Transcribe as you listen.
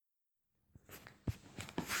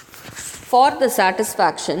For the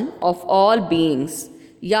satisfaction of all beings.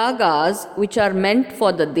 Yagas, which are meant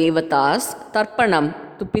for the Devatas,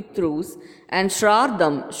 Tarpanam to Pitrus, and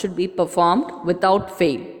Shraddham should be performed without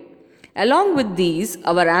fail. Along with these,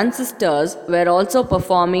 our ancestors were also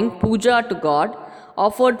performing puja to God,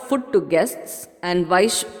 offered food to guests, and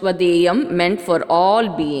Vaishvadeyam meant for all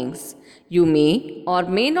beings. You may or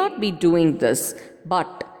may not be doing this,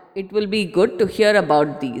 but it will be good to hear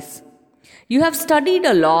about these. You have studied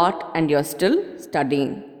a lot and you're still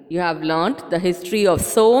studying. You have learnt the history of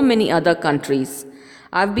so many other countries.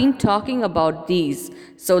 I've been talking about these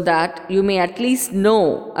so that you may at least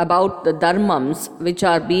know about the dharmams which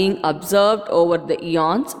are being observed over the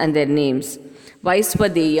eons and their names.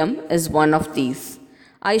 Vaisvadeyam is one of these.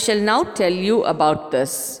 I shall now tell you about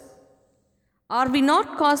this. Are we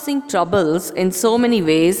not causing troubles in so many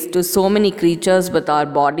ways to so many creatures with our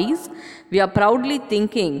bodies? We are proudly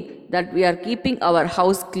thinking that we are keeping our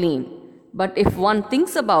house clean. But if one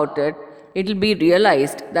thinks about it, it will be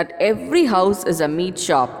realized that every house is a meat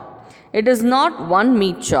shop. It is not one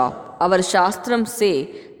meat shop. Our Shastrams say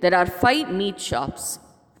there are 5 meat shops.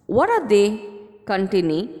 What are they?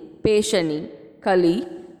 Kantini, Peshani, Kali,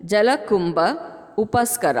 Jalakumbha,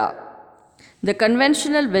 Upaskara. The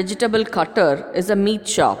conventional vegetable cutter is a meat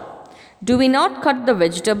shop. Do we not cut the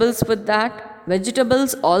vegetables with that?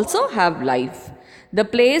 Vegetables also have life. The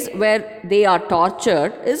place where they are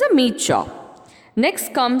tortured is a meat shop.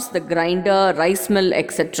 Next comes the grinder, rice mill,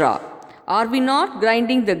 etc. Are we not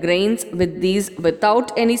grinding the grains with these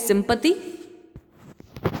without any sympathy?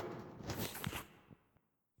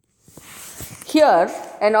 Here,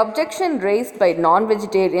 an objection raised by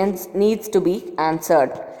non-vegetarians needs to be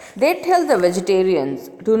answered. They tell the vegetarians,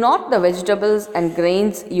 do not the vegetables and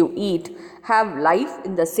grains you eat have life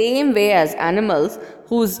in the same way as animals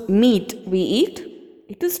whose meat we eat?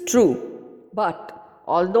 It is true, but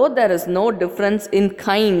although there is no difference in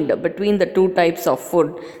kind between the two types of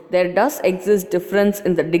food, there does exist difference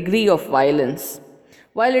in the degree of violence.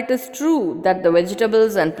 While it is true that the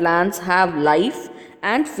vegetables and plants have life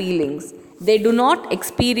and feelings, they do not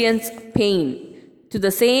experience pain to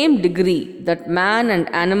the same degree that man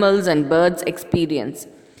and animals and birds experience.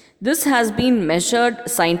 This has been measured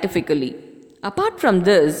scientifically. Apart from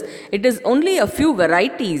this, it is only a few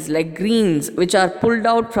varieties like greens which are pulled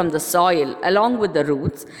out from the soil along with the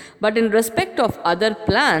roots, but in respect of other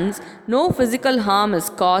plants, no physical harm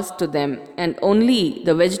is caused to them and only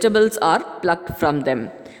the vegetables are plucked from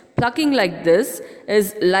them. Plucking like this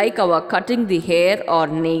is like our cutting the hair or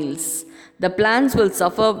nails. The plants will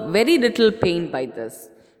suffer very little pain by this.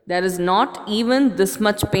 There is not even this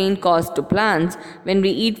much pain caused to plants when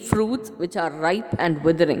we eat fruits which are ripe and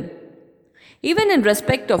withering. Even in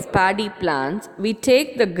respect of paddy plants, we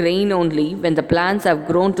take the grain only when the plants have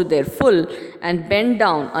grown to their full and bend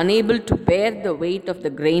down, unable to bear the weight of the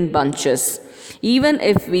grain bunches. Even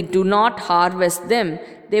if we do not harvest them,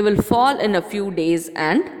 they will fall in a few days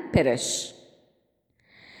and perish.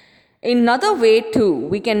 In another way too,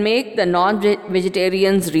 we can make the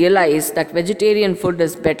non-vegetarians realize that vegetarian food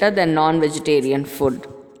is better than non-vegetarian food.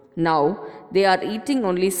 Now, they are eating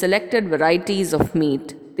only selected varieties of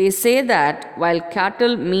meat. They say that while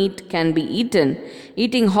cattle meat can be eaten,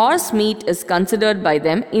 eating horse meat is considered by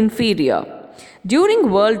them inferior. During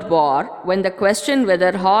World War, when the question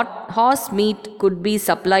whether horse meat could be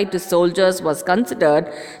supplied to soldiers was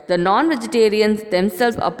considered, the non-vegetarians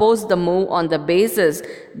themselves opposed the move on the basis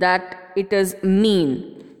that it is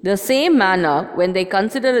mean. The same manner, when they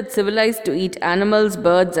consider it civilized to eat animals,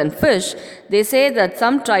 birds and fish, they say that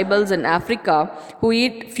some tribals in Africa who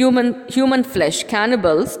eat human flesh,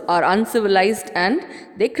 cannibals, are uncivilized and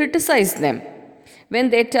they criticize them. When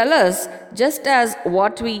they tell us, just as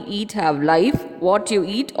what we eat have life, what you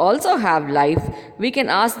eat also have life, we can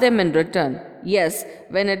ask them in return, yes,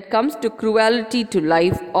 when it comes to cruelty to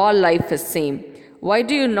life, all life is same. Why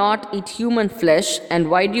do you not eat human flesh and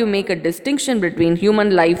why do you make a distinction between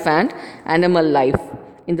human life and animal life?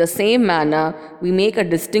 In the same manner, we make a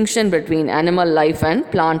distinction between animal life and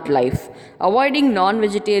plant life. Avoiding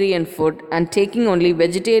non-vegetarian food and taking only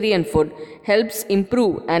vegetarian food helps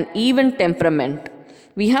improve an even temperament.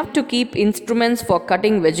 We have to keep instruments for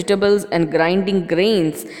cutting vegetables and grinding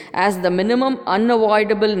grains as the minimum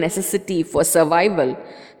unavoidable necessity for survival.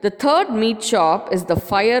 The third meat shop is the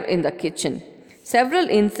fire in the kitchen. Several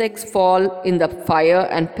insects fall in the fire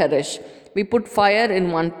and perish. We put fire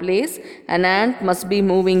in one place, an ant must be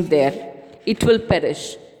moving there. It will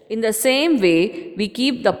perish. In the same way, we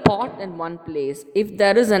keep the pot in one place. If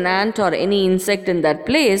there is an ant or any insect in that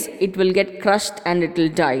place, it will get crushed and it will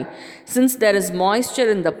die. Since there is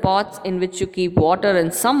moisture in the pots in which you keep water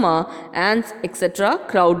in summer, ants, etc.,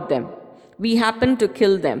 crowd them. we happen to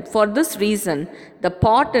kill them. For this reason, the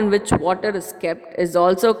pot in which water is kept is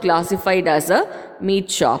also classified as a meat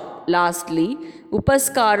shop. Lastly,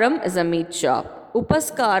 Upaskaram is a meat shop.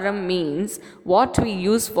 Upaskaram means what we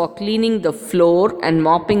use for cleaning the floor and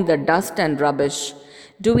mopping the dust and rubbish.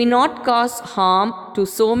 Do we not cause harm to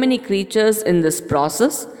so many creatures in this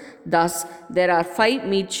process? Thus, there are 5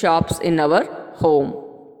 meat shops in our home.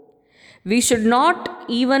 We should not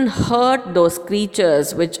even hurt those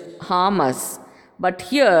creatures which harm us. But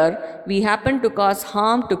here we happen to cause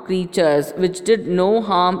harm to creatures which did no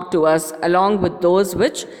harm to us along with those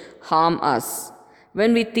which harm us.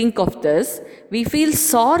 When we think of this, we feel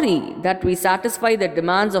sorry that we satisfy the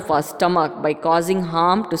demands of our stomach by causing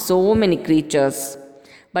harm to so many creatures.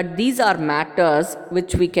 But these are matters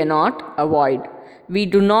which we cannot avoid. We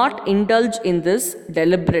do not indulge in this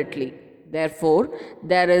deliberately. Therefore,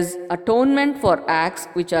 there is atonement for acts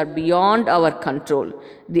which are beyond our control.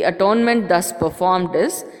 The atonement thus performed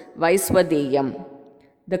is Vaiswadeyam.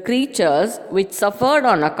 The creatures which suffered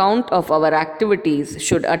on account of our activities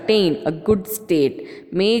should attain a good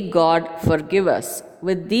state. May God forgive us.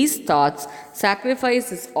 With these thoughts,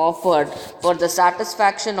 sacrifice is offered for the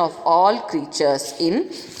satisfaction of all creatures in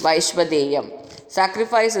Vaishwadeyam.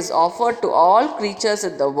 Sacrifice is offered to all creatures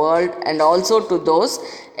in the world and also to those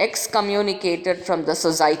excommunicated from the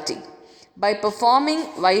society. By performing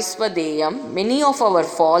Vaiswadeyam, many of our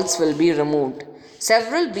faults will be removed.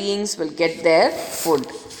 Several beings will get their food.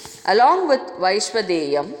 Along with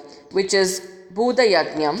Vaishwadeyam, which is Bhuda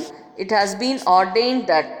Yajnam, it has been ordained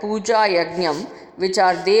that Puja Yajnam, which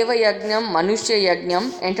are Deva Yajnam, Manushya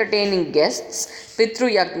Yajnam, entertaining guests,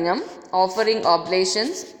 Pitru Yajnam, offering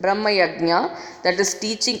oblations, Brahma Yajna, that is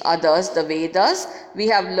teaching others the Vedas we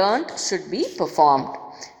have learnt should be performed.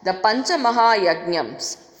 The Pancha Maha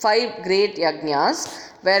Yajnams, 5 great yajnas,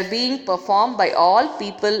 were being performed by all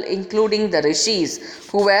people including the rishis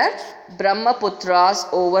who were Brahmaputras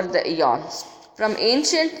over the eons. From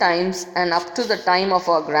ancient times and up to the time of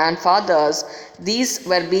our grandfathers, these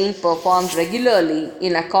were being performed regularly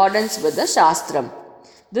in accordance with the Shastram.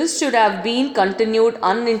 This should have been continued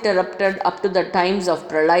uninterrupted up to the times of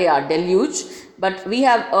Pralaya, deluge, but we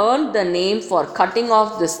have earned the name for cutting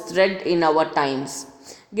off this thread in our times.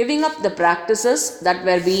 Giving up the practices that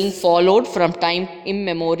were being followed from time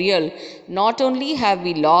immemorial, not only have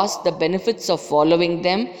we lost the benefits of following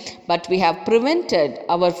them, but we have prevented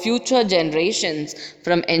our future generations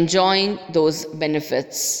from enjoying those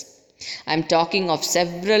benefits. I am talking of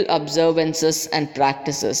several observances and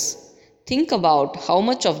practices. Think about how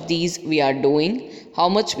much of these we are doing, how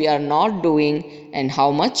much we are not doing, and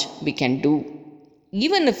how much we can do.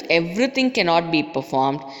 Even if everything cannot be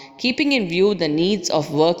performed, keeping in view the needs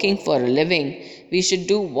of working for a living, we should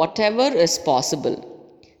do whatever is possible.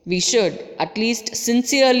 We should at least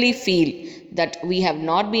sincerely feel that we have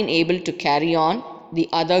not been able to carry on the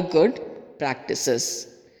other good practices.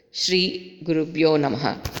 Shri Gurubhyo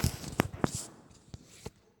Namaha.